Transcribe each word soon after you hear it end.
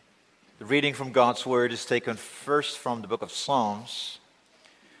The reading from God's Word is taken first from the book of Psalms,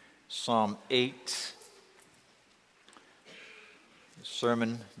 Psalm 8. The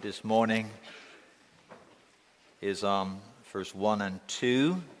sermon this morning is on verse 1 and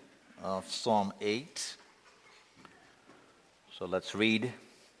 2 of Psalm 8. So let's read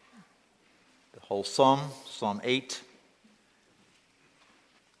the whole psalm, Psalm 8.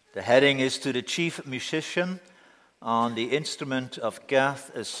 The heading is to the chief musician on the instrument of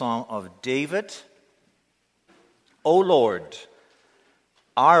Gath, a psalm of David. O Lord,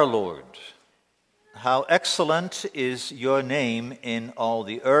 our Lord, how excellent is your name in all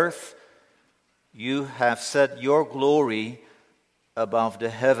the earth. You have set your glory above the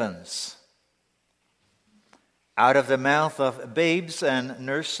heavens. Out of the mouth of babes and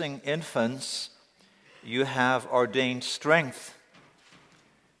nursing infants, you have ordained strength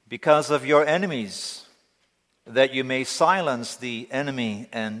because of your enemies, that you may silence the enemy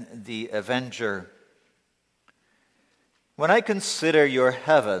and the avenger. When I consider your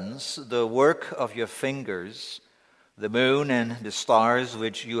heavens, the work of your fingers, the moon and the stars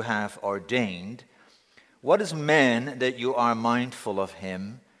which you have ordained, what is man that you are mindful of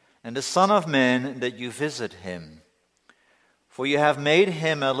him, and the Son of Man that you visit him? For you have made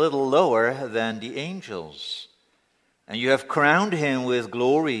him a little lower than the angels, and you have crowned him with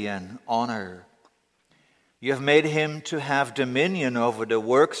glory and honor. You have made him to have dominion over the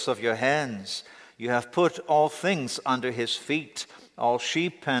works of your hands. You have put all things under his feet, all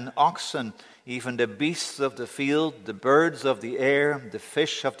sheep and oxen, even the beasts of the field, the birds of the air, the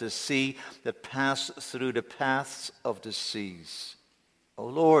fish of the sea that pass through the paths of the seas. O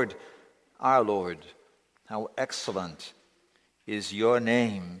Lord, our Lord, how excellent is your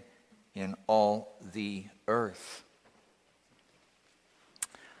name in all the earth.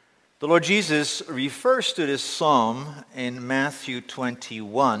 The Lord Jesus refers to this psalm in Matthew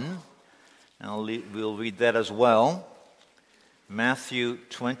 21, and we'll read that as well. Matthew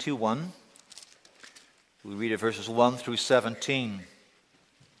 21, we read it verses 1 through 17.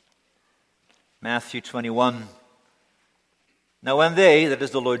 Matthew 21. Now when they, that is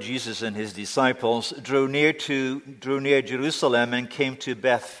the Lord Jesus and his disciples, drew near Jerusalem and came to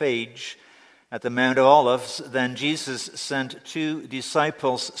Bethphage, at the Mount of Olives, then Jesus sent 2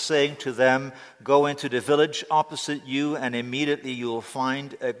 disciples, saying to them, Go into the village opposite you, and immediately you will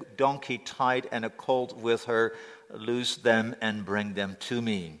find a donkey tied and a colt with her. Loose them and bring them to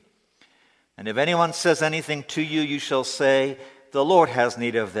me. And if anyone says anything to you, you shall say, The Lord has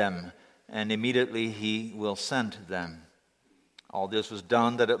need of them, and immediately he will send them. All this was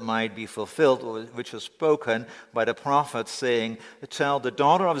done that it might be fulfilled, which was spoken by the prophet, saying, Tell the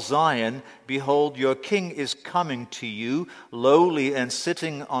daughter of Zion, Behold, your king is coming to you, lowly and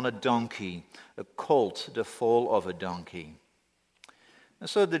sitting on a donkey, a colt, the foal of a donkey. And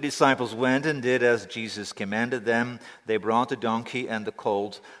so the disciples went and did as Jesus commanded them. They brought the donkey and the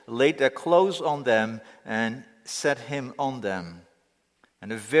colt, laid their clothes on them, and set him on them.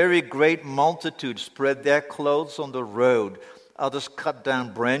 And a very great multitude spread their clothes on the road. Others cut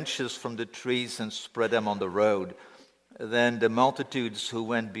down branches from the trees and spread them on the road. Then the multitudes who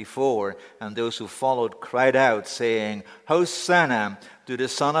went before and those who followed cried out, saying, Hosanna to the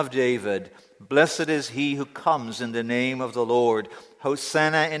Son of David. Blessed is he who comes in the name of the Lord.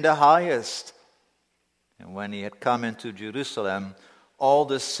 Hosanna in the highest. And when he had come into Jerusalem, all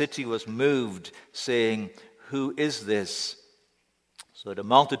the city was moved, saying, Who is this? So the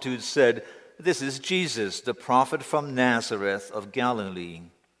multitude said, This is Jesus, the prophet from Nazareth of Galilee.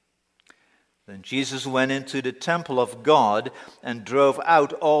 Then Jesus went into the temple of God and drove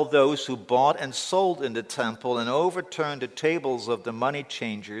out all those who bought and sold in the temple, and overturned the tables of the money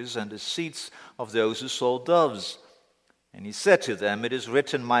changers and the seats of those who sold doves. And he said to them, It is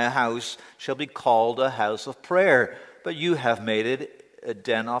written, My house shall be called a house of prayer, but you have made it a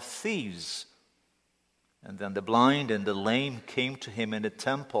den of thieves. And then the blind and the lame came to him in the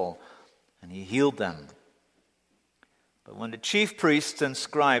temple, and he healed them. But when the chief priests and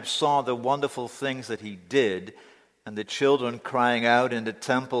scribes saw the wonderful things that he did, and the children crying out in the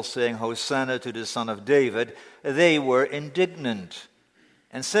temple, saying, Hosanna to the Son of David, they were indignant,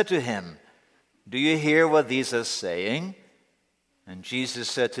 and said to him, Do you hear what these are saying? And Jesus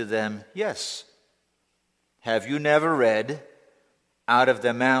said to them, Yes. Have you never read, Out of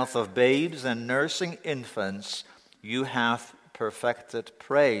the mouth of babes and nursing infants, you have perfected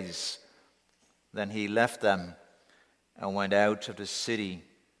praise? Then he left them and went out of the city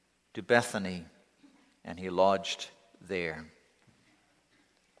to Bethany, and he lodged there.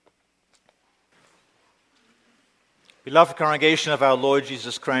 Beloved congregation of our Lord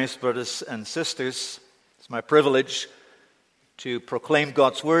Jesus Christ, brothers and sisters, it's my privilege to proclaim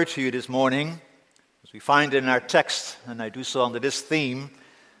God's word to you this morning. As we find in our text, and I do so under this theme,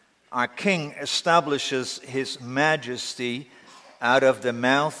 our King establishes his majesty out of the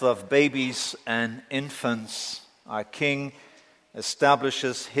mouth of babies and infants. Our King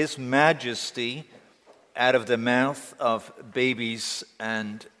establishes his majesty out of the mouth of babies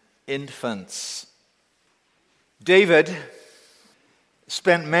and infants. David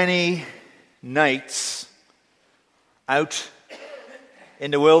spent many nights out in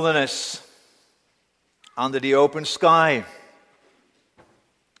the wilderness under the open sky.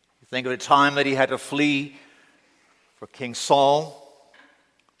 You think of the time that he had to flee for King Saul,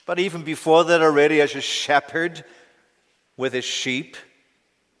 but even before that already as a shepherd with his sheep.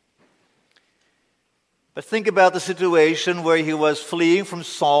 But think about the situation where he was fleeing from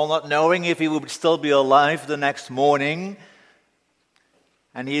Saul, not knowing if he would still be alive the next morning.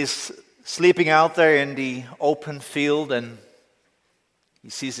 And he's sleeping out there in the open field, and he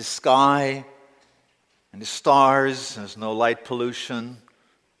sees the sky and the stars. There's no light pollution.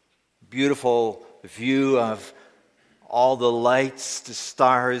 Beautiful view of all the lights, the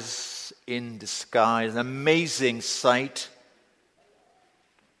stars in the sky. An amazing sight.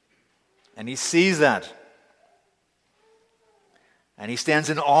 And he sees that. And he stands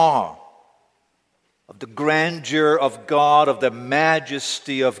in awe of the grandeur of God, of the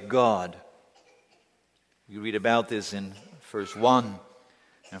majesty of God. You read about this in verse 1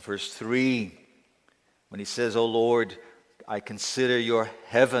 and verse 3, when he says, "O Lord, I consider your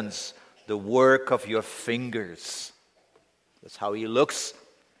heavens, the work of your fingers." That's how he looks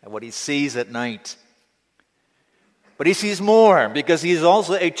at what he sees at night. But he sees more, because he is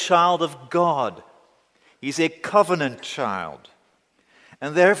also a child of God. He's a covenant child.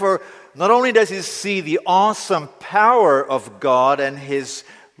 And therefore, not only does he see the awesome power of God and his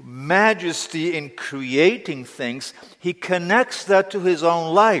majesty in creating things, he connects that to his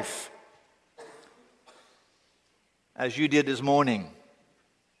own life. As you did this morning,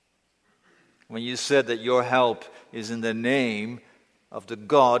 when you said that your help is in the name of the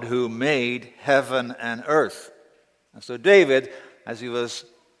God who made heaven and earth. And so David, as he was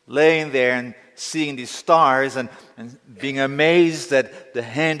laying there and seeing these stars and being amazed at the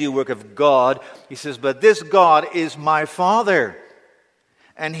handiwork of God, he says, "But this God is my Father,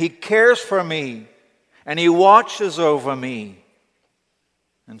 and he cares for me, and he watches over me."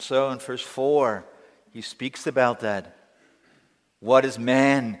 And so in verse 4, he speaks about that. "What is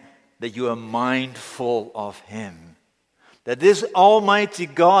man that you are mindful of him?" That this Almighty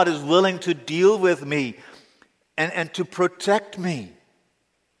God is willing to deal with me and to protect me.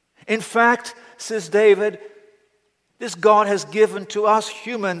 In fact, says David, this God has given to us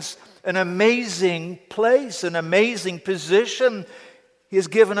humans an amazing place, an amazing position. He has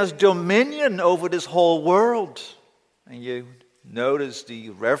given us dominion over this whole world. And you notice the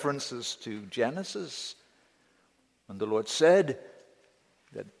references to Genesis, when the Lord said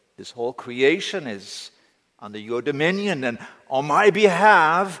that this whole creation is under your dominion, and on my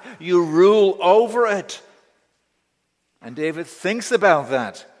behalf you rule over it. And David thinks about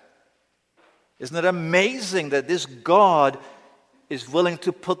that. Isn't it amazing that this God is willing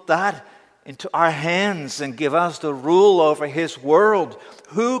to put that into our hands and give us the rule over his world?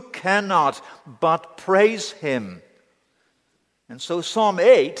 Who cannot but praise him? And so Psalm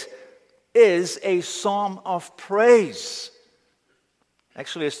 8 is a psalm of praise.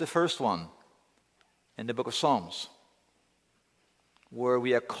 Actually, it's the first one in the book of Psalms, where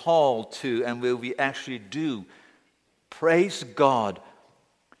we are called to, and where we actually do, praise God.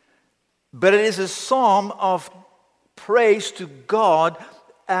 But it is a psalm of praise to God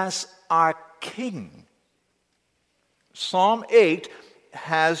as our King. Psalm 8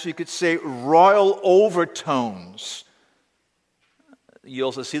 has, you could say, royal overtones. You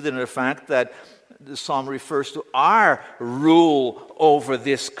also see that in the fact that the psalm refers to our rule over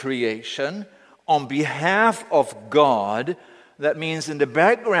this creation on behalf of God. That means in the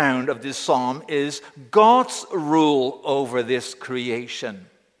background of this psalm is God's rule over this creation.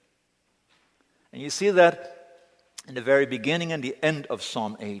 And you see that in the very beginning and the end of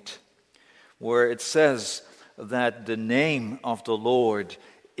Psalm 8, where it says that the name of the Lord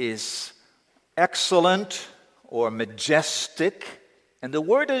is excellent or majestic. And the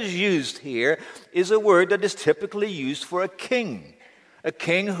word that is used here is a word that is typically used for a king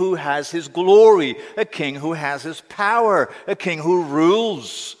who has his glory, a king who has his power, a king who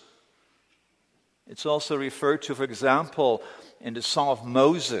rules. It's also referred to, for example, in the Song of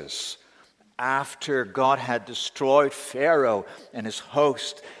Moses, after God had destroyed Pharaoh and his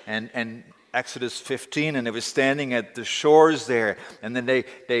host and Exodus 15, and they were standing at the shores there, and then they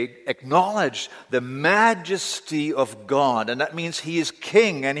acknowledged the majesty of God, and that means he is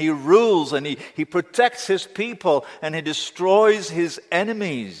king, and he rules, and he protects his people, and he destroys his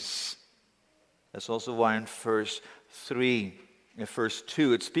enemies. That's also why in verse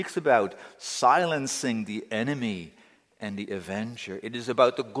 2, it speaks about silencing the enemy and the avenger. It is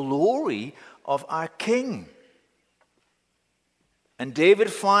about the glory of our king. And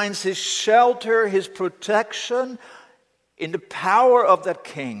David finds his shelter, his protection in the power of that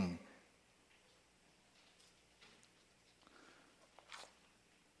king.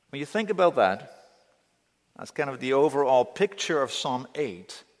 When you think about that, that's kind of the overall picture of Psalm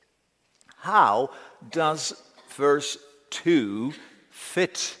 8. How does verse 2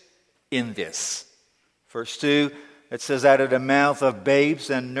 fit in this? Verse 2, it says, out of the mouth of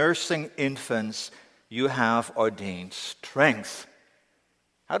babes and nursing infants you have ordained strength.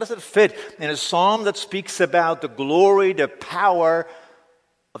 How does it fit in a psalm that speaks about the glory, the power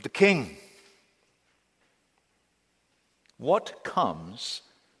of the king? What comes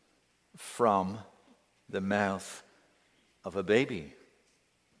from the mouth of a baby?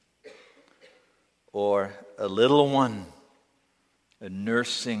 Or a little one, a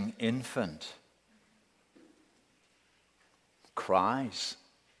nursing infant? Cries,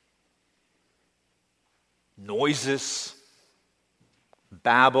 noises,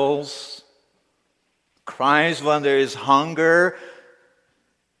 babbles, cries when there is hunger,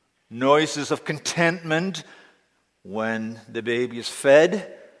 noises of contentment when the baby is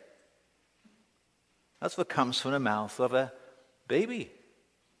fed. That's what comes from the mouth of a baby.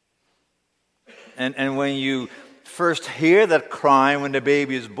 And when you first hear that cry when the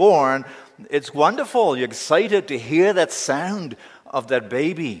baby is born, it's wonderful. You're excited to hear that sound of that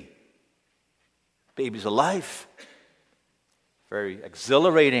baby. Baby's alive. Very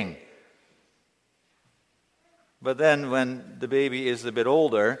exhilarating. But then when the baby is a bit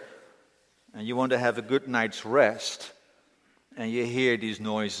older and you want to have a good night's rest and you hear these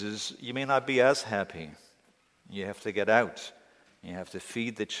noises, you may not be as happy. You have to get out. You have to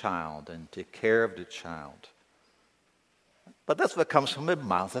feed the child and take care of the child. But that's what comes from the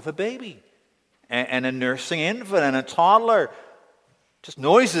mouth of a baby and a nursing infant and a toddler. Just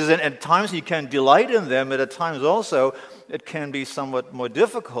noises, and at times you can delight in them, but at times also it can be somewhat more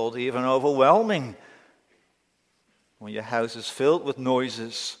difficult, even overwhelming, when your house is filled with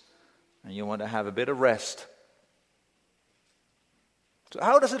noises and you want to have a bit of rest. So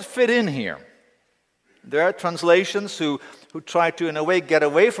how does it fit in here? There are translations who try to, in a way, get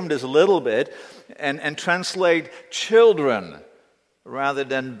away from this a little bit and translate children rather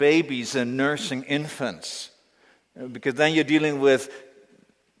than babies and nursing infants. Because then you're dealing with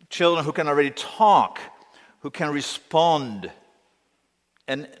children who can already talk, who can respond.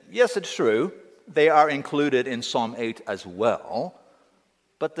 And yes, it's true, they are included in Psalm 8 as well.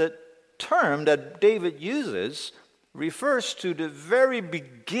 But the term that David uses refers to the very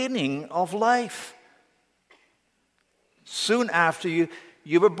beginning of life. Soon after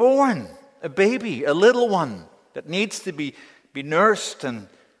you were born, a baby, a little one that needs to be nursed and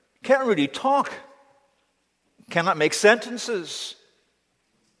can't really talk, cannot make sentences.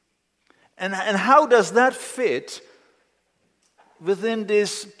 And how does that fit within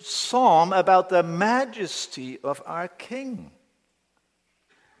this psalm about the majesty of our King?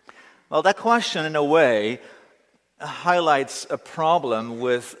 Well, that question, in a way, highlights a problem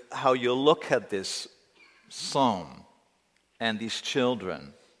with how you look at this psalm and these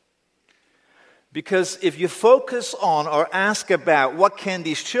children. Because if you focus on or ask about what can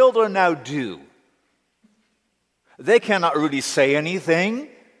these children now do, they cannot really say anything.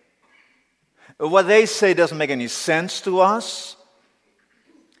 What they say doesn't make any sense to us.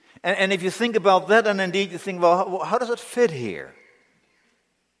 And if you think about that, and indeed you think, well, how does it fit here?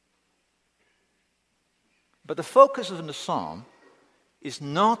 But the focus of the psalm is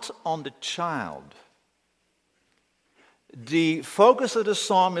not on the child. The focus of the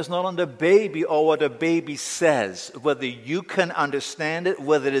psalm is not on the baby or what the baby says, whether you can understand it,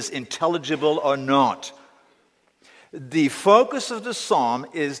 whether it is intelligible or not. The focus of the psalm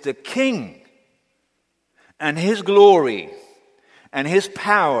is the king and his glory and his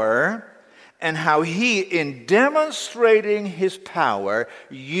power, and how he, in demonstrating his power,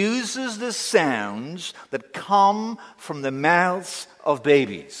 uses the sounds that come from the mouths of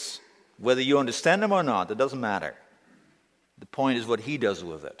babies. Whether you understand them or not, it doesn't matter. The point is what he does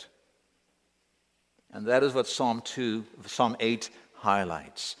with it. And that is what Psalm 8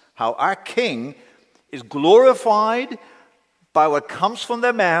 highlights. How our King is glorified by what comes from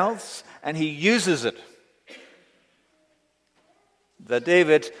their mouths, and he uses it. That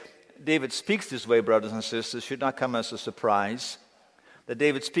David David speaks this way, brothers and sisters, should not come as a surprise. That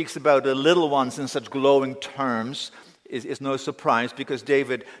David speaks about the little ones in such glowing terms is no surprise, because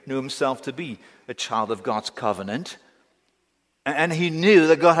David knew himself to be a child of God's covenant. And he knew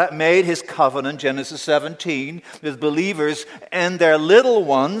that God had made his covenant, Genesis 17, with believers and their little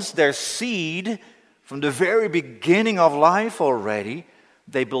ones, their seed, from the very beginning of life already.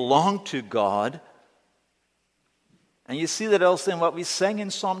 They belong to God. And you see that also in what we sang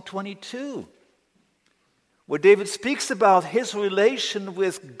in Psalm 22, where David speaks about his relation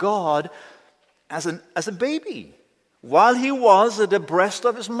with God as a baby, while he was at the breast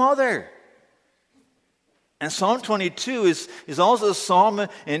of his mother. And Psalm 22 is also a psalm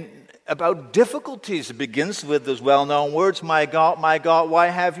about difficulties. It begins with those well-known words, my God, why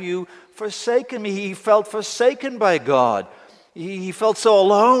have you forsaken me?" He felt forsaken by God. He felt so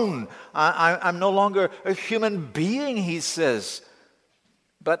alone. I'm no longer a human being, he says.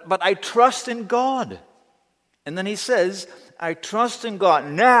 But I trust in God. And then he says, I trust in God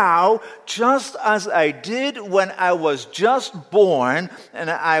now, just as I did when I was just born and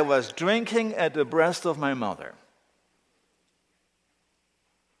I was drinking at the breast of my mother.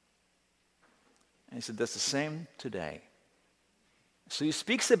 And he said, that's the same today. So he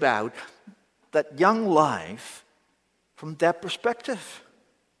speaks about that young life from that perspective.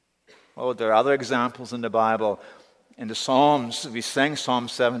 Oh, there are other examples in the Bible. In the Psalms, we sang Psalm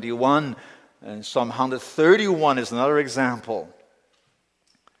 71, and Psalm 131 is another example.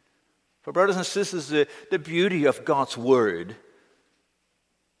 For brothers and sisters, the beauty of God's Word,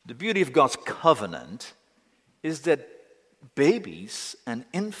 the beauty of God's covenant, is that babies and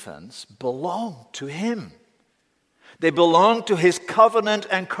infants belong to Him. They belong to His covenant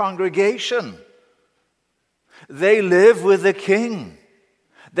and congregation. They live with the King.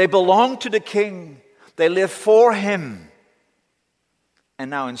 They belong to the King. They live for Him. And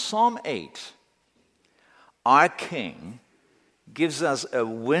now in Psalm 8, our King gives us a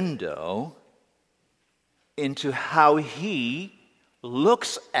window into how He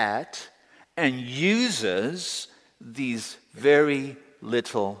looks at and uses these very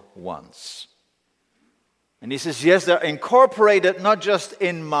little ones. And He says, yes, they're incorporated not just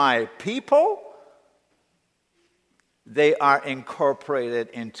in my people, they are incorporated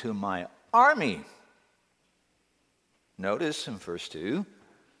into my army. Notice in verse 2,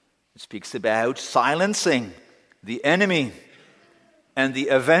 it speaks about silencing the enemy and the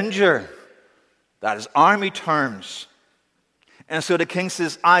avenger. That is army terms. And so the king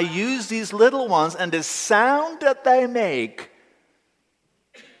says, I use these little ones and the sound that they make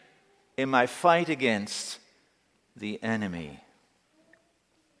in my fight against the enemy.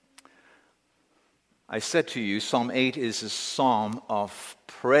 I said to you, Psalm 8 is a psalm of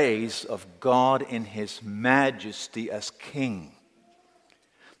praise of God in His majesty as King.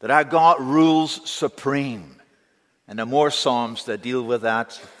 That our God rules supreme. And there are more psalms that deal with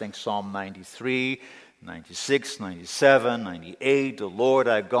that. I think Psalm 93, 96, 97, 98. The Lord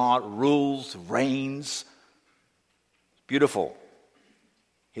our God rules, reigns. Beautiful.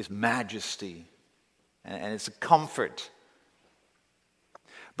 His majesty. And it's a comfort.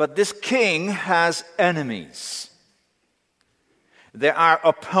 But this king has enemies. There are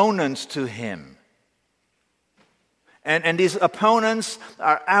opponents to him. And these opponents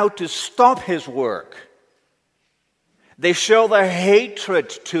are out to stop his work. They show their hatred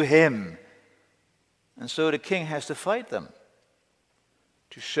to him. And so the king has to fight them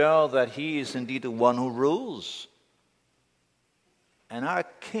to show that he is indeed the one who rules. And our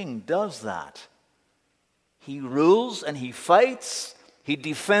king does that. He rules and he fights. He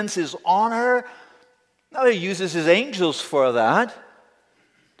defends his honor. Now he uses his angels for that.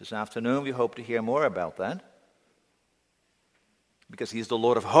 This afternoon we hope to hear more about that. Because he's the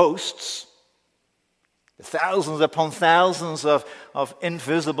Lord of hosts. Thousands upon thousands of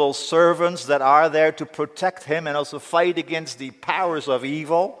invisible servants that are there to protect him and also fight against the powers of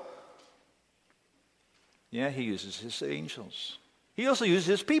evil. Yeah, he uses his angels. He also uses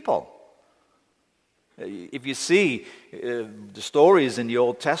his people. If you see the stories in the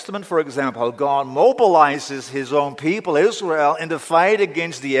Old Testament, for example, how God mobilizes His own people, Israel, in the fight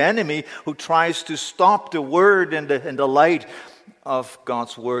against the enemy who tries to stop the word and the light of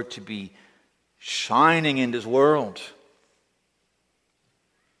God's word to be shining in this world.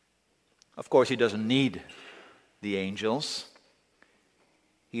 Of course, He doesn't need the angels.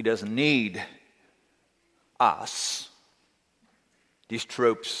 He doesn't need us, these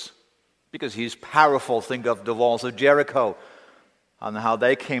troops, because He's powerful. Think of the walls of Jericho and how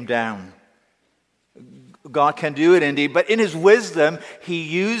they came down. God can do it indeed, but in His wisdom, He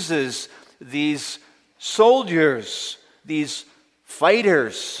uses these soldiers, these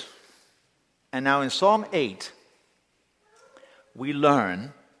fighters, And now in Psalm 8, we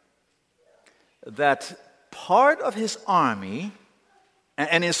learn that part of his army,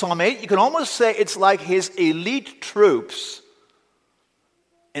 and in Psalm 8, you can almost say it's like his elite troops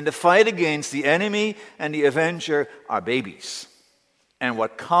in the fight against the enemy and the avenger are babies, and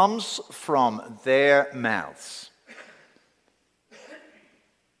what comes from their mouths.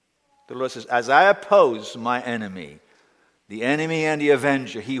 The Lord says, as I oppose my enemy, the enemy and the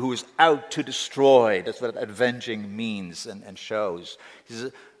avenger, he who is out to destroy. That's what avenging means and shows. He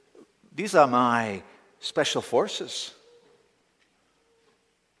says, these are my special forces.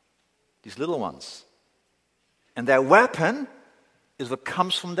 These little ones. And their weapon is what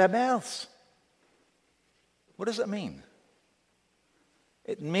comes from their mouths. What does that mean?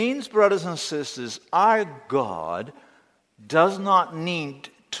 It means, brothers and sisters, our God does not need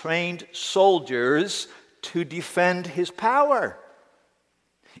trained soldiers to defend his power.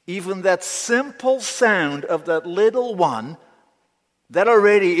 Even that simple sound of that little one, that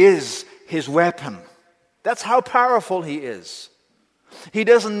already is his weapon. That's how powerful he is. He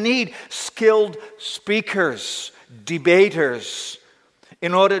doesn't need skilled speakers, debaters,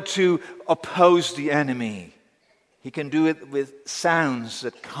 in order to oppose the enemy. He can do it with sounds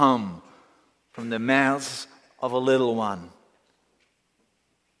that come from the mouths of a little one,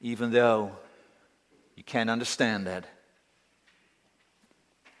 even though you can't understand that.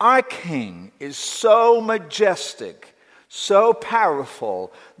 Our King is so majestic, so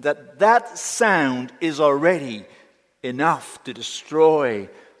powerful, that that sound is already enough to destroy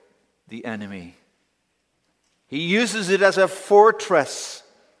the enemy. He uses it as a fortress,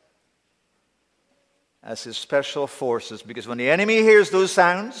 as his special forces, because when the enemy hears those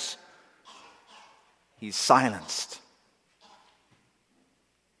sounds, he's silenced.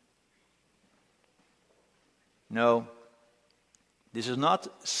 No, this is not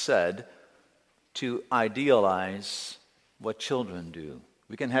said to idealize what children do.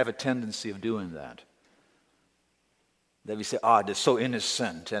 We can have a tendency of doing that. That we say, they're so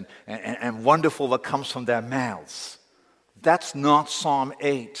innocent and wonderful what comes from their mouths. That's not Psalm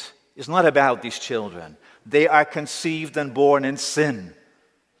 8. It's not about these children. They are conceived and born in sin.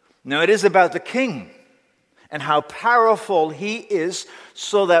 No, it is about the King and how powerful he is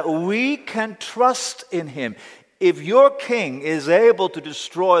so that we can trust in him. If your King is able to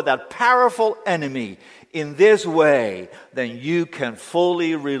destroy that powerful enemy in this way, then you can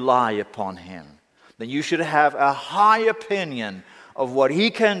fully rely upon him. Then you should have a high opinion of what he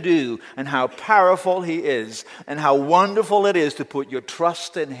can do and how powerful he is and how wonderful it is to put your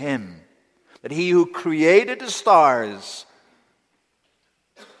trust in him. That he who created the stars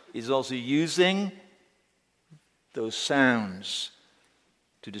is also using those sounds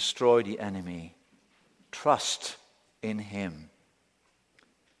to destroy the enemy. Trust in him.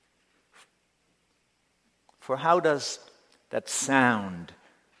 For how does that sound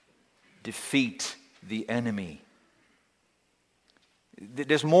defeat the enemy?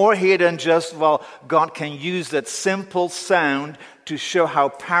 There's more here than just, God can use that simple sound to show how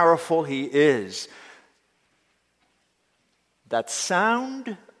powerful he is. That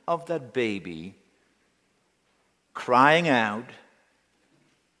sound of that baby crying out,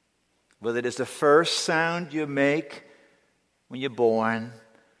 whether it is the first sound you make when you're born,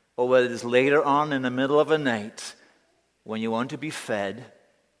 or whether it is later on in the middle of a night when you want to be fed,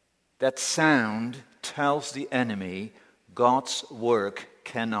 that sound tells the enemy God's work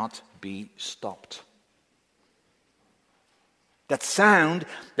cannot be stopped. That sound,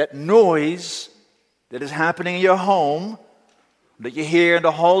 that noise that is happening in your home, that you hear in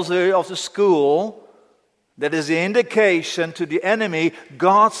the halls of the school, that is the indication to the enemy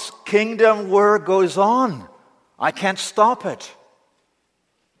God's kingdom work goes on. I can't stop it.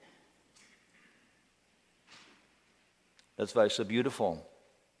 That's why it's so beautiful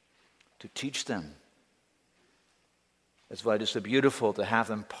to teach them. That's why it is so beautiful to have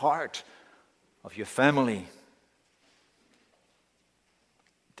them part of your family.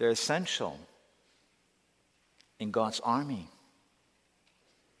 They're essential in God's army.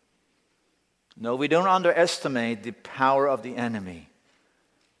 No, we don't underestimate the power of the enemy.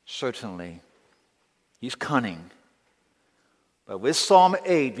 Certainly, he's cunning. But with Psalm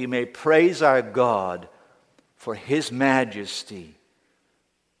 8, we may praise our God for his majesty,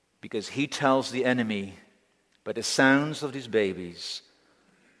 because he tells the enemy, by the sounds of these babies,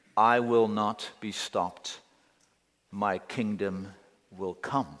 I will not be stopped. My kingdom will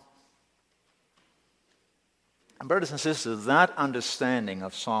come. And brothers and sisters, that understanding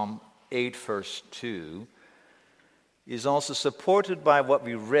of Psalm 8 verse 2 is also supported by what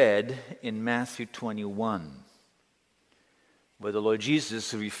we read in Matthew 21. where the Lord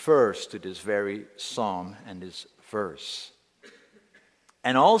Jesus refers to this very psalm and this verse.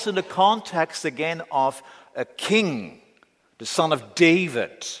 And also in the context again of a king, the son of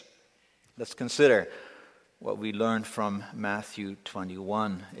David. Let's consider what we learned from Matthew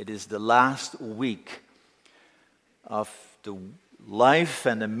 21. It is the last week of the life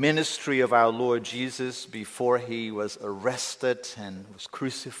and the ministry of our Lord Jesus before he was arrested and was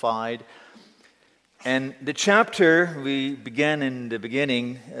crucified. And the chapter, we began in the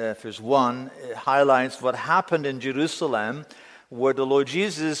beginning, verse 1, highlights what happened in Jerusalem, where the Lord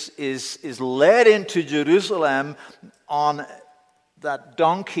Jesus is led into Jerusalem on that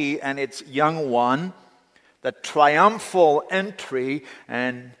donkey and its young one, that triumphal entry,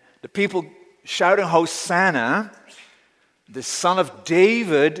 and the people shouting, Hosanna. The Son of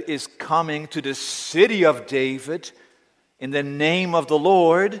David is coming to the city of David in the name of the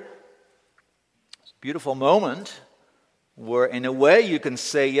Lord. It's a beautiful moment where, in a way, you can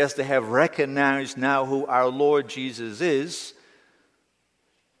say, yes, they have recognized now who our Lord Jesus is.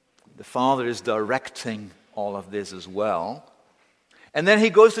 The Father is directing all of this as well. And then he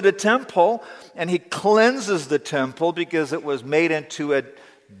goes to the temple and he cleanses the temple because it was made into a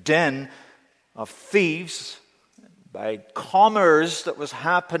den of thieves by commerce that was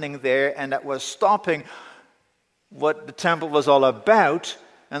happening there and that was stopping what the temple was all about,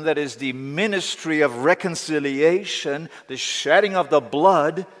 and that is the ministry of reconciliation, the shedding of the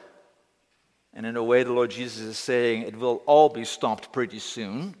blood. And in a way, the Lord Jesus is saying it will all be stopped pretty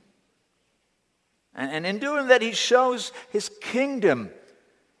soon. And in doing that, he shows his kingdom,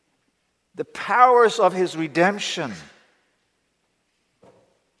 the powers of his redemption.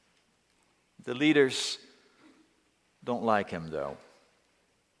 The leaders don't like him, though.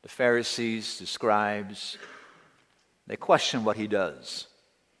 The Pharisees, the scribes, they question what he does.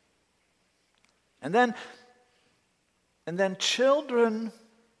 And then children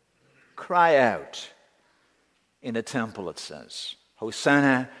cry out in the temple, it says,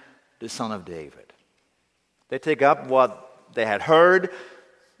 Hosanna, the Son of David. They take up what they had heard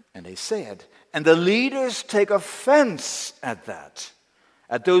and they say it. And the leaders take offense at that,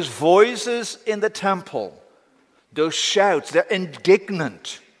 at those voices in the temple. Those shouts, they're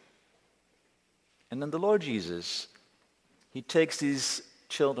indignant. And then the Lord Jesus, he takes these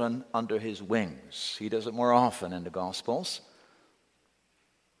children under his wings. He does it more often in the Gospels.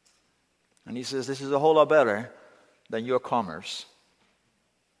 And he says, this is a whole lot better than your commerce.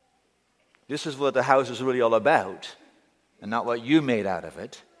 This is what the house is really all about, and not what you made out of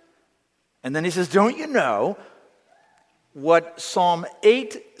it. And then he says, don't you know what Psalm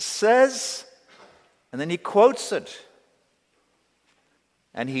 8 says? And then he quotes it.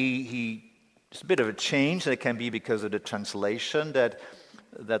 And it's a bit of a change, and it can be because of the translation that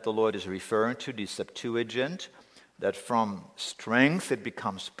the Lord is referring to, the Septuagint, that from strength it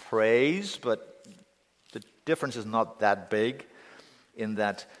becomes praise, but the difference is not that big in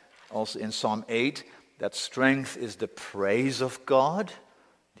that also in Psalm 8, that strength is the praise of God,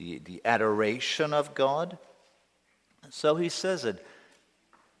 the adoration of God. So he says it.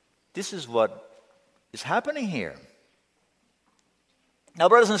 This is what is happening here. Now,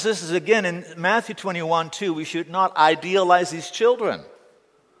 brothers and sisters, again, in Matthew 21:2, we should not idealize these children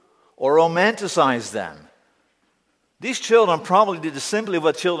or romanticize them. These children probably did simply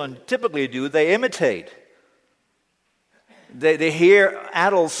what children typically do. They imitate. They hear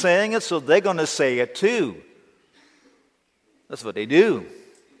adults saying it, so they're going to say it too. That's what they do.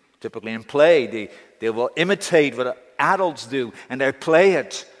 Typically in play, they will imitate what adults do, and they play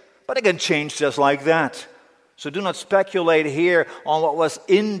it. But it can change just like that. So do not speculate here on what was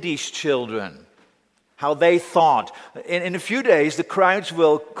in these children, how they thought. In a few days, the crowds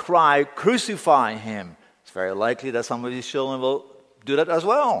will cry, crucify him. It's very likely that some of these children will do that as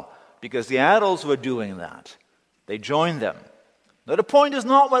well, because the adults were doing that. They joined them. Now, the point is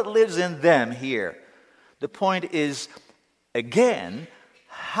not what lives in them here. The point is, again,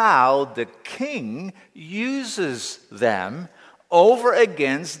 how the king uses them over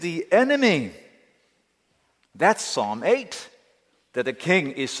against the enemy. That's Psalm 8. That the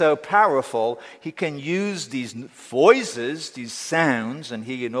king is so powerful, he can use these voices, these sounds, and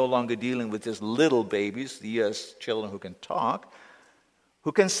he is no longer dealing with just little babies, these children who can talk,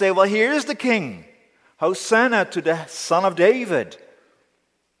 who can say, well, here's the king. Hosanna to the Son of David.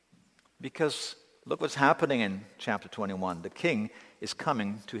 Because look what's happening in chapter 21. The king is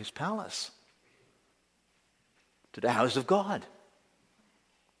coming to his palace, to the house of God.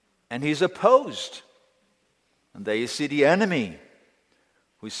 And he's opposed. And there you see the enemy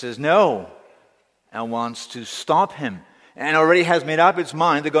who says no and wants to stop him and already has made up its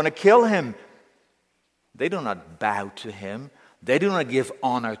mind they're going to kill him. They do not bow to him. They do not give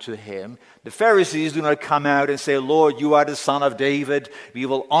honor to him. The Pharisees do not come out and say, Lord, you are the Son of David. We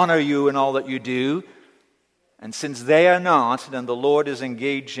will honor you in all that you do. And since they are not, then the Lord is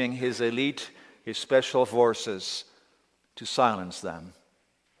engaging his elite, his special forces to silence them.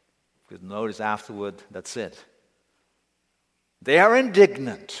 Because notice afterward, that's it. They are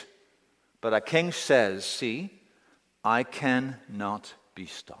indignant. But our king says, see, I cannot be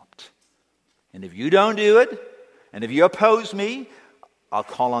stopped. And if you don't do it, and if you oppose me, I'll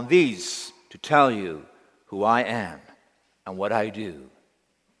call on these to tell you who I am and what I do.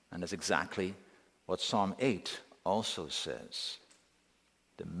 And that's exactly what Psalm 8 also says.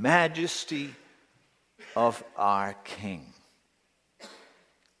 The majesty of our King.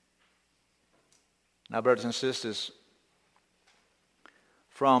 Now, brothers and sisters,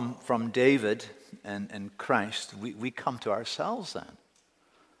 from David and Christ, we come to ourselves then.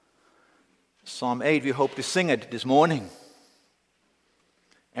 Psalm 8, we hope to sing it this morning.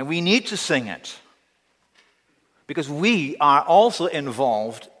 And we need to sing it. Because we are also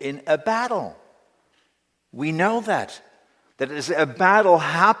involved in a battle. We know that it is a battle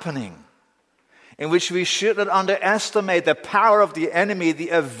happening in which we should not underestimate the power of the enemy, the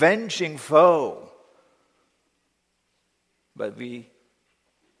avenging foe. But we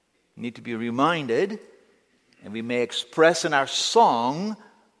need to be reminded, and we may express in our song,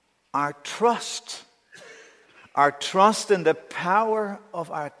 our trust in the power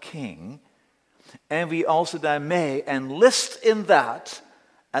of our King, and we also then may enlist in that,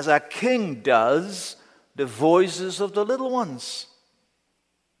 as our King does, the voices of the little ones.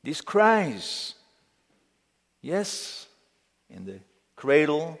 These cries, yes, in the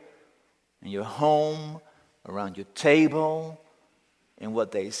cradle, in your home, around your table, in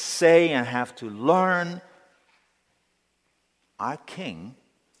what they say and have to learn. Our King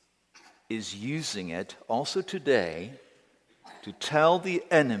is using it also today to tell the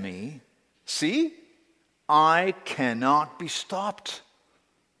enemy, see, I cannot be stopped.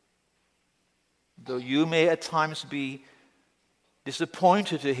 Though you may at times be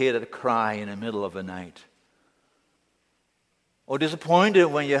disappointed to hear that cry in the middle of the night, or disappointed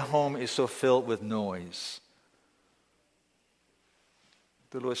when your home is so filled with noise,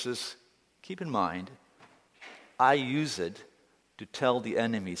 the Lord says, keep in mind, I use it to tell the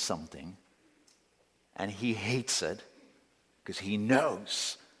enemy something, and he hates it because he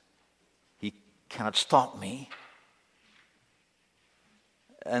knows he cannot stop me.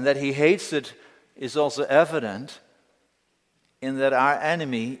 And that he hates it is also evident in that our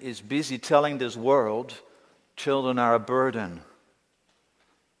enemy is busy telling this world, children are a burden.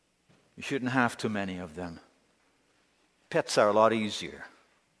 You shouldn't have too many of them. Pets are a lot easier.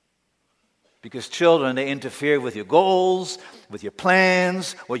 Because children, they interfere with your goals, with your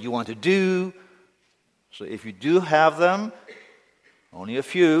plans, what you want to do. So if you do have them, only a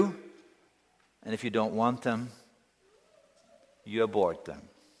few, and if you don't want them, you abort them.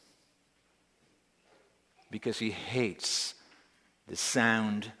 Because he hates the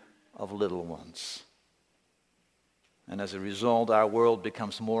sound of little ones. And as a result, our world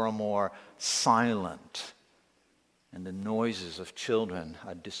becomes more and more silent, and the noises of children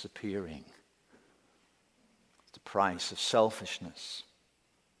are disappearing. The price of selfishness.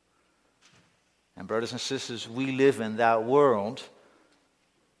 And brothers and sisters, we live in that world,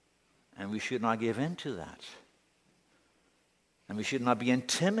 and we should not give in to that. And we should not be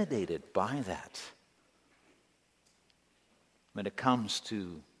intimidated by that. When it comes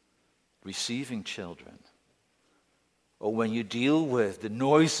to receiving children, or when you deal with the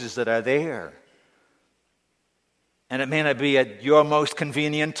noises that are there, and it may not be at your most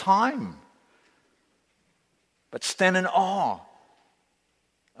convenient time, but stand in awe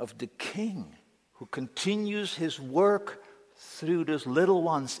of the King who continues his work through those little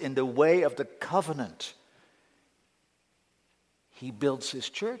ones in the way of the covenant. He builds his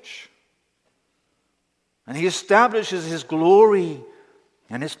church. And he establishes his glory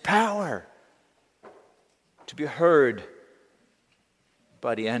and his power to be heard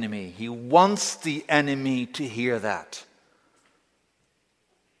by the enemy. He wants the enemy to hear that.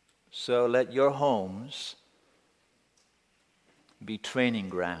 So let your homes be training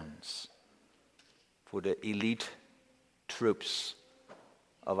grounds for the elite troops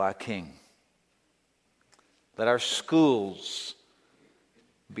of our King. Let our schools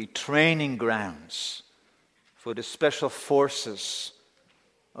be training grounds for the special forces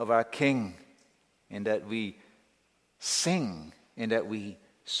of our King, in that we sing, in that we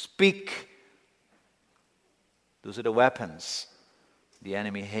speak. Those are the weapons the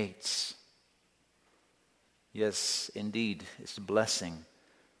enemy hates. Yes, indeed, it's a blessing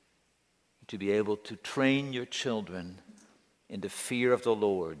to be able to train your children in the fear of the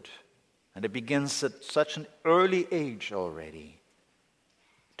Lord. And it begins at such an early age already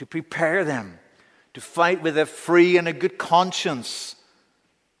to prepare them to fight with a free and a good conscience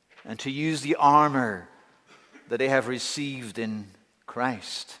and to use the armor that they have received in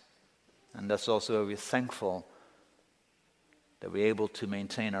Christ. And that's also why we're thankful that we're able to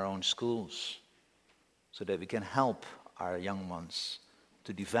maintain our own schools so that we can help our young ones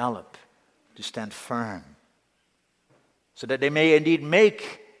to develop, to stand firm, so that they may indeed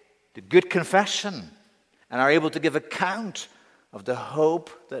make the good confession and are able to give account of the hope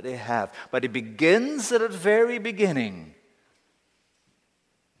that they have. But it begins at the very beginning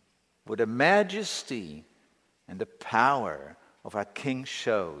with the majesty and the power of our King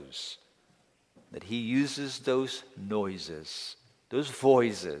shows that he uses those noises, those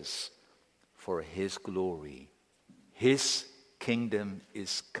voices, for his glory. His kingdom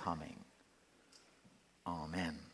is coming. Amen.